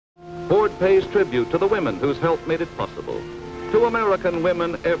Ford pays tribute to the women whose help made it possible, to American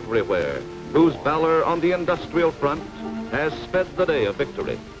women everywhere whose valor on the industrial front has sped the day of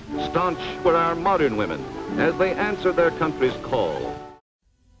victory. Staunch were our modern women as they answered their country's call.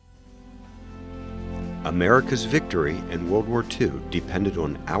 America's victory in World War II depended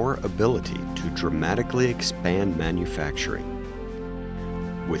on our ability to dramatically expand manufacturing.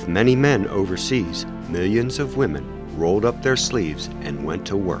 With many men overseas, millions of women rolled up their sleeves and went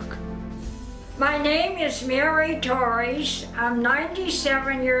to work. My name is Mary Torres. I'm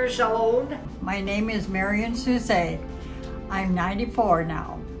 97 years old. My name is Marion Suzette. I'm 94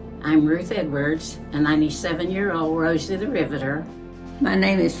 now. I'm Ruth Edwards, a 97-year-old Rosie the Riveter. My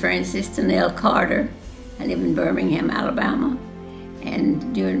name is Frances Tennell Carter. I live in Birmingham, Alabama.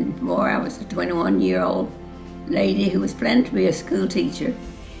 And during the war, I was a 21-year-old lady who was planning to be a school teacher.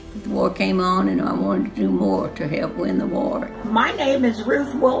 But the war came on and I wanted to do more to help win the war. My name is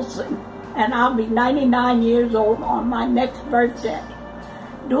Ruth Wilson, and I'll be 99 years old on my next birthday.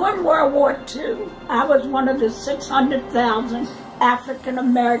 During World War II, I was one of the 600,000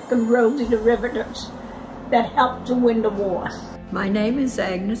 African-American Rosie the Riveters that helped to win the war. My name is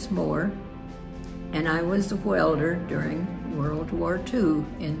Agnes Moore, and I was a welder during World War II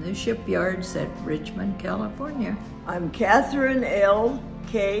in the shipyards at Richmond, California. I'm Catherine L.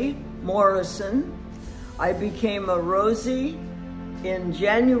 K. Morrison. I became a Rosie in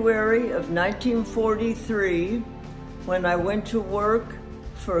January of 1943 when I went to work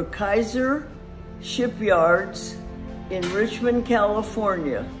for Kaiser Shipyards in Richmond,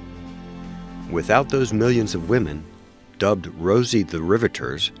 California. Without those millions of women, dubbed Rosie the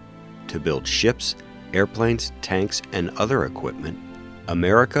Riveters, to build ships, airplanes, tanks, and other equipment,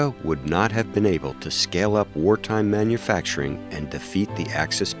 America would not have been able to scale up wartime manufacturing and defeat the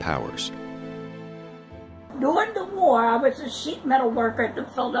Axis powers. During the war, I was a sheet metal worker at the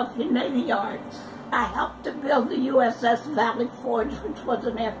Philadelphia Navy Yard. I helped to build the USS Valley Forge, which was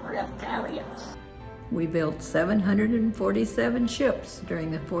an aircraft carrier. We built 747 ships during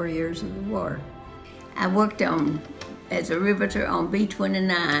the 4 years of the war. I worked as a riveter on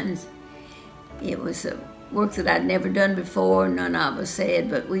B-29s. It was a work that I'd never done before, none of us had,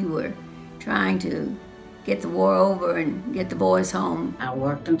 but we were trying to get the war over and get the boys home. I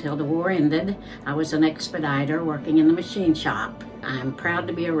worked until the war ended. I was an expediter working in the machine shop. I'm proud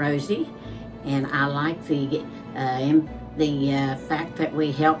to be a Rosie, and I like the fact that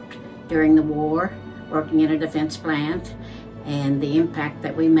we helped during the war, working in a defense plant, and the impact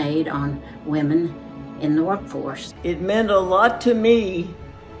that we made on women in the workforce. It meant a lot to me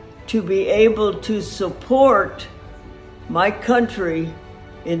to be able to support my country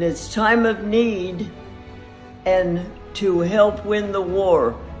in its time of need and to help win the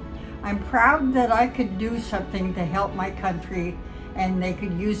war. I'm proud that I could do something to help my country and they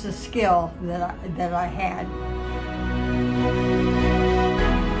could use the skill that I had.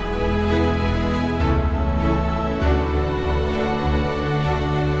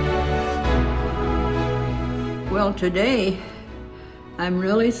 Well, today, I'm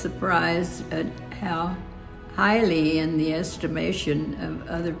really surprised at how highly in the estimation of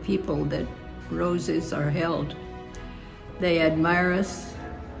other people that Rosies are held. They admire us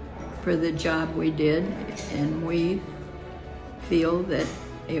for the job we did, and we feel that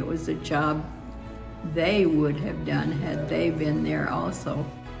it was a job they would have done had they been there also.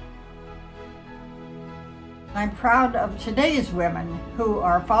 I'm proud of today's women who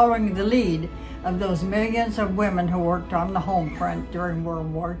are following the lead of those millions of women who worked on the home front during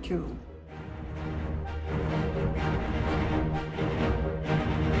World War II.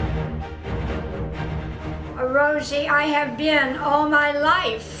 Rosie, I have been all my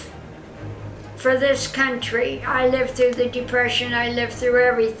life for this country. I lived through the Depression, I lived through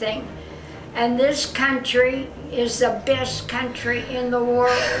everything. And this country is the best country in the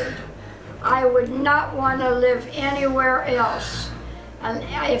world. I would not want to live anywhere else. And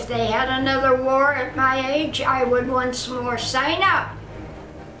if they had another war at my age, I would once more sign up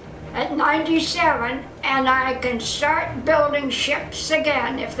at 97 and I can start building ships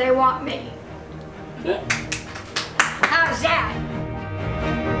again if they want me. How's that?